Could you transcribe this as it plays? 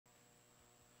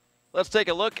Let's take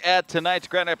a look at tonight's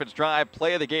Grand Rapids Drive.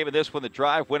 Play of the game of this one. The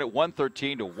Drive win it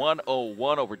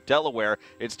 113-101 over Delaware.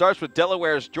 It starts with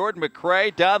Delaware's Jordan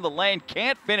McCray down the lane.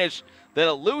 Can't finish. Then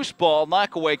a loose ball,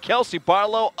 knock away. Kelsey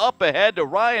Barlow up ahead to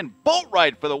Ryan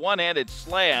Boatwright for the one-handed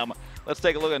slam. Let's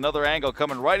take a look at another angle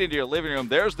coming right into your living room.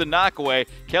 There's the knockaway.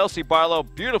 Kelsey Barlow,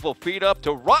 beautiful feet up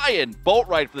to Ryan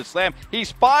Boatwright for the slam.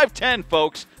 He's 5'10",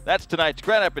 folks. That's tonight's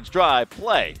Grand Rapids Drive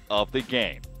play of the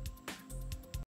game.